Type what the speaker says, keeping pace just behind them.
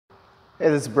Hey,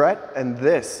 this is Brett, and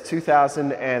this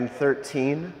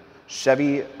 2013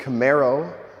 Chevy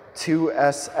Camaro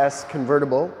 2SS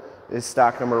Convertible is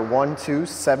stock number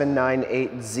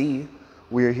 12798Z.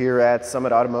 We're here at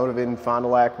Summit Automotive in Fond du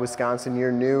Lac, Wisconsin,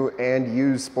 your new and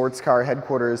used sports car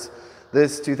headquarters.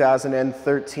 This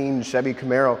 2013 Chevy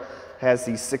Camaro has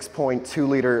the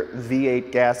 6.2-liter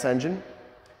V8 gas engine.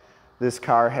 This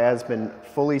car has been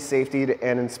fully safetied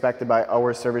and inspected by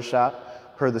our service shop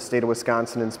per the state of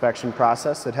Wisconsin inspection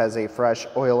process. It has a fresh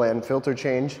oil and filter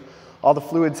change. All the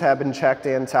fluids have been checked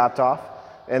and topped off,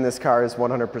 and this car is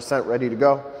 100% ready to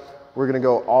go. We're gonna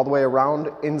go all the way around,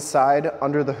 inside,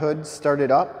 under the hood, start it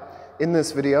up. In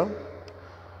this video,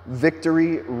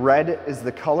 Victory Red is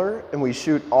the color, and we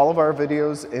shoot all of our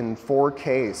videos in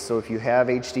 4K. So if you have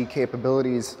HD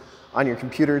capabilities on your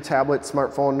computer, tablet,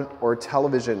 smartphone, or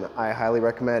television, I highly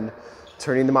recommend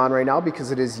turning them on right now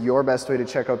because it is your best way to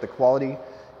check out the quality,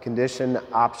 condition,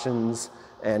 options,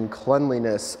 and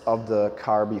cleanliness of the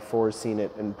car before seeing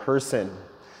it in person.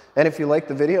 And if you like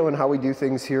the video and how we do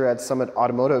things here at Summit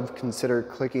Automotive, consider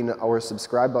clicking our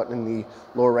subscribe button in the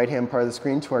lower right-hand part of the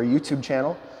screen to our YouTube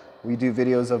channel. We do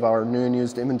videos of our new and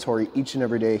used inventory each and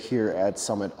every day here at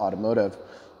Summit Automotive.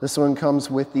 This one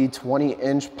comes with the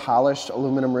 20-inch polished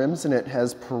aluminum rims, and it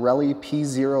has Pirelli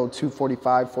Pzero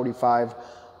 245/45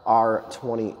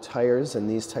 R20 tires, and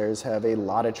these tires have a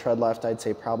lot of tread left. I'd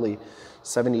say probably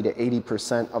 70 to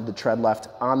 80% of the tread left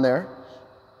on there.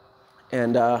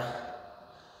 And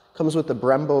comes with the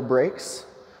Brembo brakes.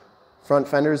 Front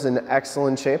fender's in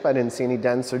excellent shape. I didn't see any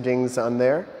dents or dings on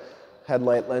there.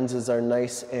 Headlight lenses are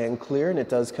nice and clear, and it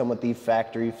does come with the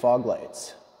factory fog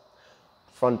lights.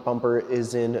 Front bumper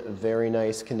is in very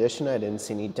nice condition. I didn't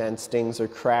see any dents, dings, or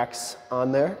cracks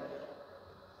on there.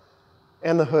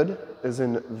 And the hood is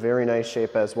in very nice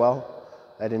shape as well.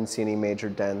 I didn't see any major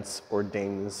dents or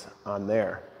dings on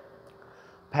there.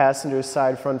 Passenger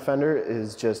side front fender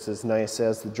is just as nice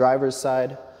as the driver's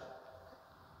side.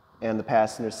 And the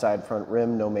passenger side front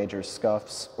rim, no major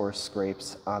scuffs or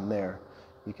scrapes on there.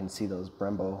 You can see those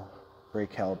Brembo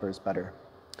brake calipers better.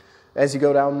 As you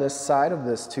go down this side of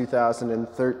this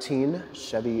 2013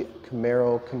 Chevy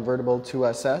Camaro Convertible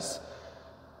 2SS,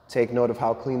 take note of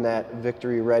how clean that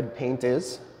Victory Red paint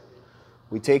is.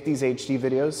 We take these HD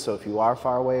videos, so if you are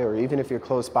far away or even if you're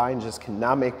close by and just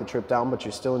cannot make the trip down but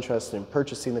you're still interested in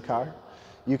purchasing the car,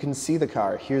 you can see the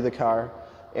car, hear the car,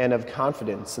 and have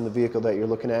confidence in the vehicle that you're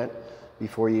looking at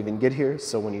before you even get here.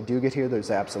 So when you do get here,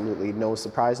 there's absolutely no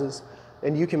surprises,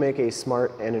 and you can make a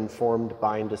smart and informed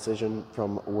buying decision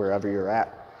from wherever you're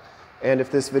at. And if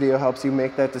this video helps you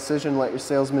make that decision, let your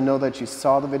salesman know that you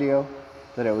saw the video,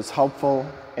 that it was helpful,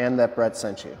 and that Brett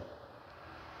sent you.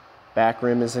 Back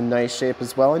rim is in nice shape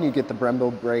as well, and you get the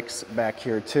Brembo brakes back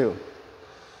here too.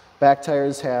 Back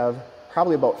tires have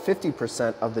probably about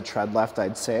 50% of the tread left,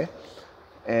 I'd say.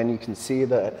 And you can see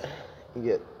that you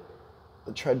get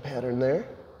the tread pattern there.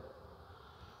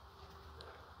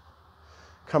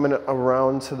 Coming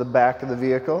around to the back of the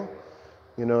vehicle,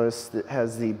 you notice it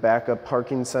has the backup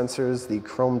parking sensors, the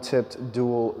chrome-tipped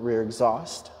dual rear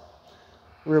exhaust.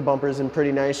 Rear bumper's in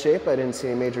pretty nice shape. I didn't see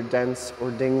any major dents or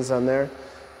dings on there.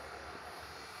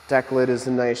 Decklid is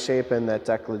in nice shape, and that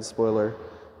Decklid spoiler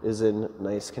is in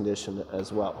nice condition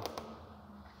as well.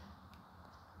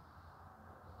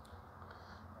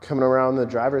 Coming around the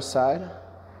driver's side,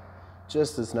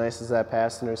 just as nice as that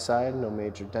passenger side. No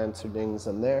major dents or dings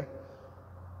on there.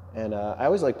 And I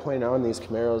always like pointing out on these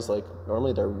Camaros, like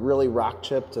normally they're really rock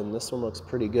chipped, and this one looks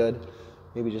pretty good.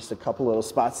 Maybe just a couple little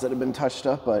spots that have been touched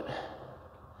up, but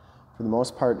for the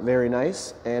most part, very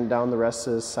nice. And down the rest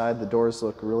of the side, the doors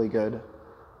look really good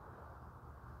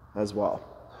as well.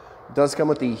 It does come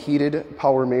with the heated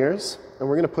power mirrors, and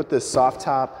we're gonna put this soft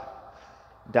top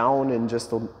down in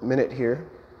just a minute here.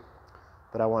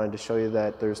 But I wanted to show you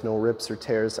that there's no rips or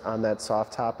tears on that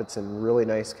soft top. It's in really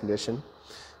nice condition.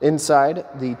 Inside,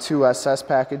 the 2SS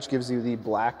package gives you the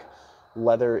black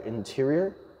leather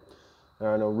interior. There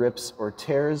are no rips or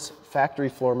tears. Factory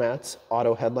floor mats,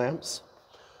 auto headlamps,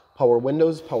 power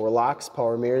windows, power locks,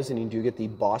 power mirrors, and you do get the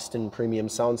Boston premium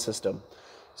sound system.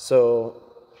 So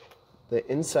the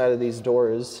inside of these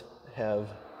doors have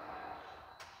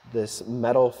this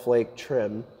metal flake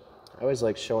trim. I always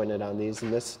like showing it on these,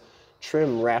 and this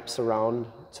trim wraps around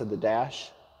to the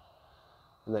dash,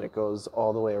 and then it goes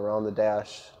all the way around the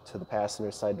dash to the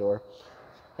passenger side door.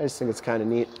 I just think it's kind of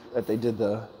neat that they did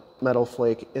the metal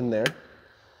flake in there.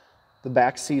 The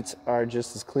back seats are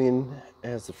just as clean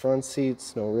as the front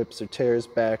seats, no rips or tears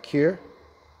back here.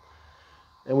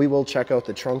 And we will check out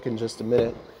the trunk in just a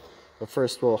minute. But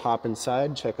first we'll hop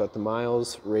inside, check out the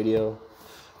miles, radio,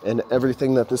 and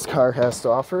everything that this car has to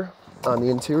offer. on the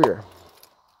interior.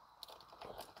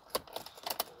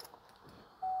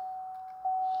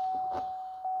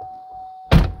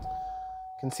 You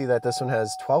can see that this one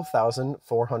has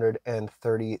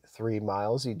 12,433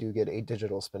 miles. You do get a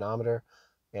digital speedometer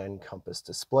and compass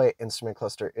display. Instrument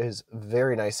cluster is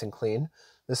very nice and clean.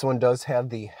 This one does have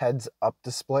the heads-up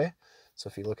display. So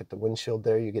if you look at the windshield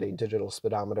there, you get a digital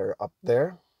speedometer up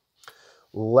there.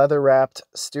 Leather-wrapped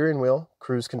steering wheel,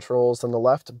 cruise controls on the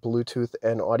left, Bluetooth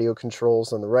and audio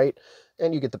controls on the right,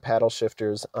 and you get the paddle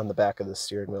shifters on the back of the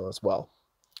steering wheel as well.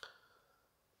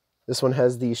 This one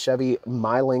has the Chevy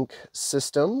MyLink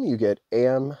system. You get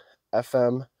AM,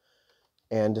 FM,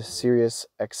 and Sirius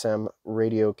XM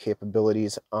radio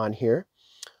capabilities on here.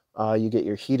 You get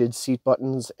your heated seat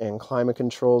buttons and climate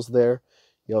controls there.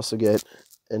 You also get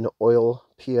an oil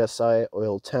PSI,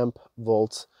 oil temp,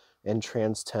 volts, and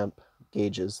trans temp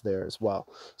gauges there as well.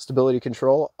 Stability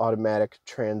control, automatic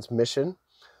transmission.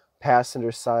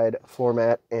 Passenger side floor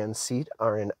mat and seat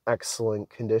are in excellent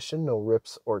condition. No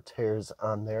rips or tears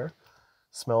on there.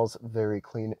 Smells very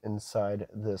clean inside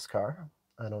this car.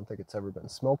 I don't think it's ever been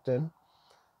smoked in.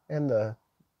 And the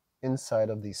inside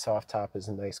of the soft top is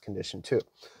in nice condition too.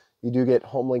 You do get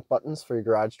Homelink buttons for your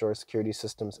garage door security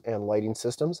systems and lighting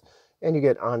systems. And you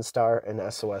get OnStar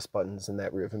and SOS buttons in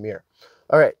that rearview mirror.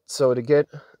 All right, so to get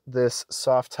this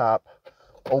soft top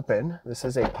open, this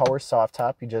is a power soft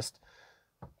top. You just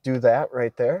do that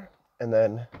right there. And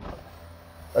then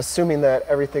assuming that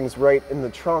everything's right in the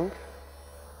trunk,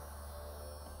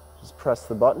 just press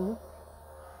the button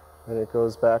and it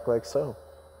goes back like so.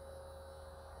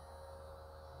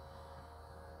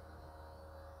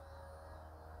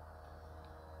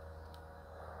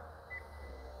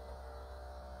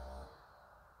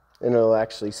 And it'll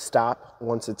actually stop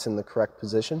once it's in the correct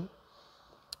position.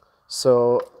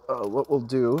 So what we'll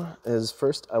do is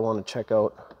first I want to check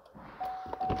out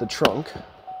the trunk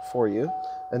for you,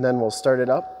 and then we'll start it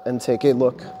up and take a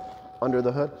look under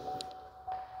the hood.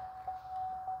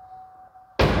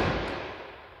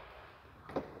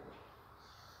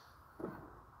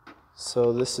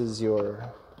 So this is your,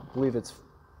 I believe it's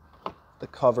the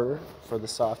cover for the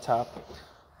soft top.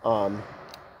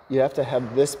 You have to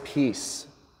have this piece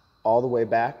all the way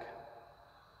back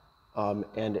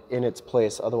and in its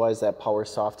place, otherwise that power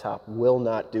soft top will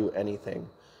not do anything.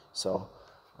 So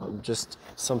just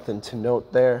something to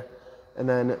note there. And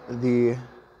then the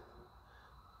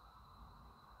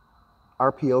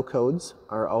RPO codes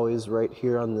are always right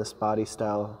here on this body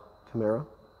style Camaro.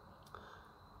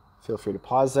 Feel free to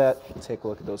pause that, take a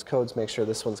look at those codes, make sure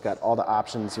this one's got all the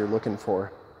options you're looking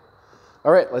for.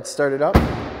 All right, let's start it up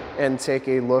and take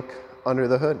a look under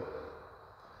the hood.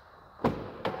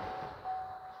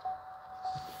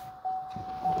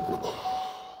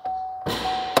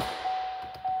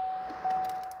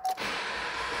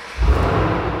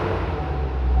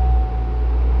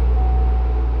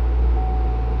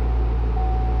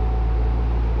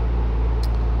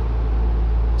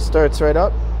 Starts right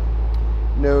up.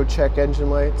 No check engine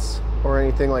lights or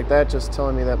anything like that, just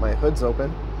telling me that my hood's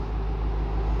open.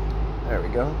 There we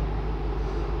go.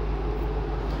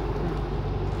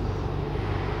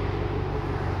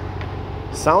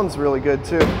 Sounds really good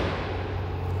too.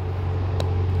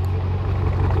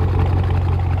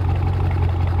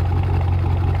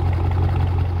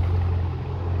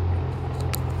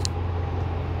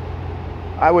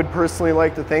 I would personally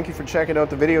like to thank you for checking out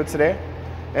the video today.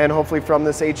 And hopefully from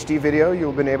this HD video,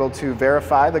 you'll been able to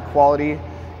verify the quality,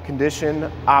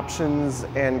 condition, options,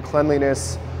 and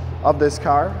cleanliness of this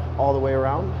car all the way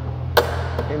around,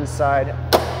 inside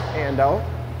and out.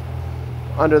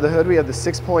 Under the hood, we have the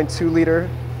 6.2 liter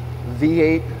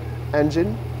V8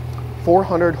 engine,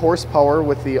 400 horsepower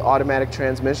with the automatic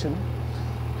transmission.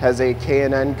 Has a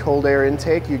K&N cold air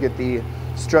intake. You get the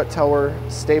strut tower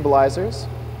stabilizers.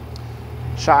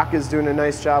 Shock is doing a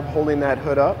nice job holding that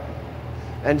hood up.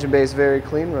 Engine bay is very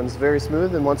clean, runs very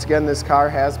smooth, and once again this car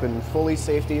has been fully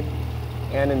safetied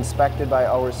and inspected by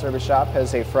our service shop.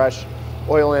 Has a fresh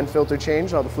oil and filter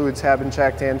change. All the fluids have been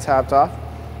checked and topped off,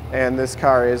 and this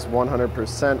car is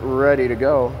 100% ready to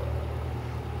go.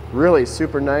 Really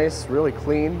super nice, really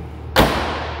clean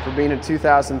for being a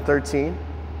 2013.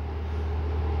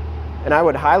 And I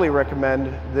would highly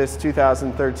recommend this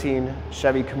 2013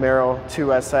 Chevy Camaro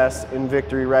 2SS in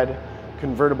Victory Red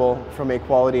Convertible from a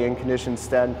quality and condition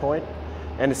standpoint.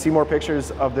 And to see more pictures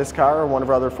of this car or one of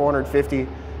our other 450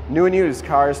 new and used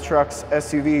cars, trucks,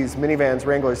 SUVs, minivans,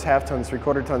 Wranglers, half tons,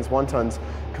 3/4 tons, 1 tons,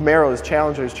 Camaros,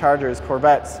 Challengers, Chargers,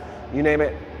 Corvettes, you name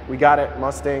it, we got it,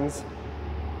 Mustangs.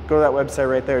 go to that website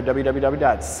right there,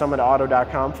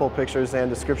 www.summitauto.com. Full pictures and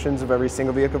descriptions of every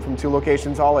single vehicle from 2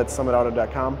 locations, all at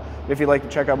summitauto.com. If you'd like to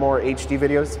check out more HD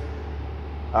videos,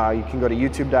 you can go to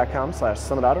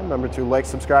youtube.com/summitauto. Remember to like,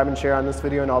 subscribe, and share on this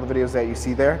video and all the videos that you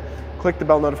see there. Click the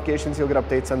bell notifications, you'll get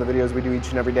updates on the videos we do each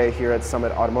and every day here at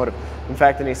Summit Automotive. In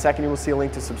fact, in a second you will see a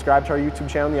link to subscribe to our YouTube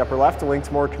channel in the upper left, a link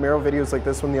to more Camaro videos like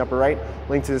this one in the upper right, a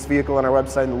link to this vehicle on our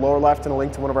website in the lower left, and a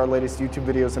link to one of our latest YouTube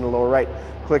videos in the lower right.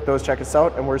 Click those, check us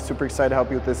out, and we're super excited to help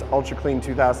you with this ultra clean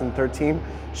 2013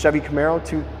 Chevy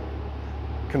Camaro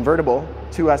Convertible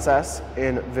 2SS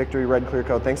in Victory Red Clear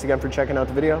Coat. Thanks again for checking out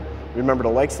the video. Remember to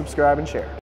like, subscribe, and share.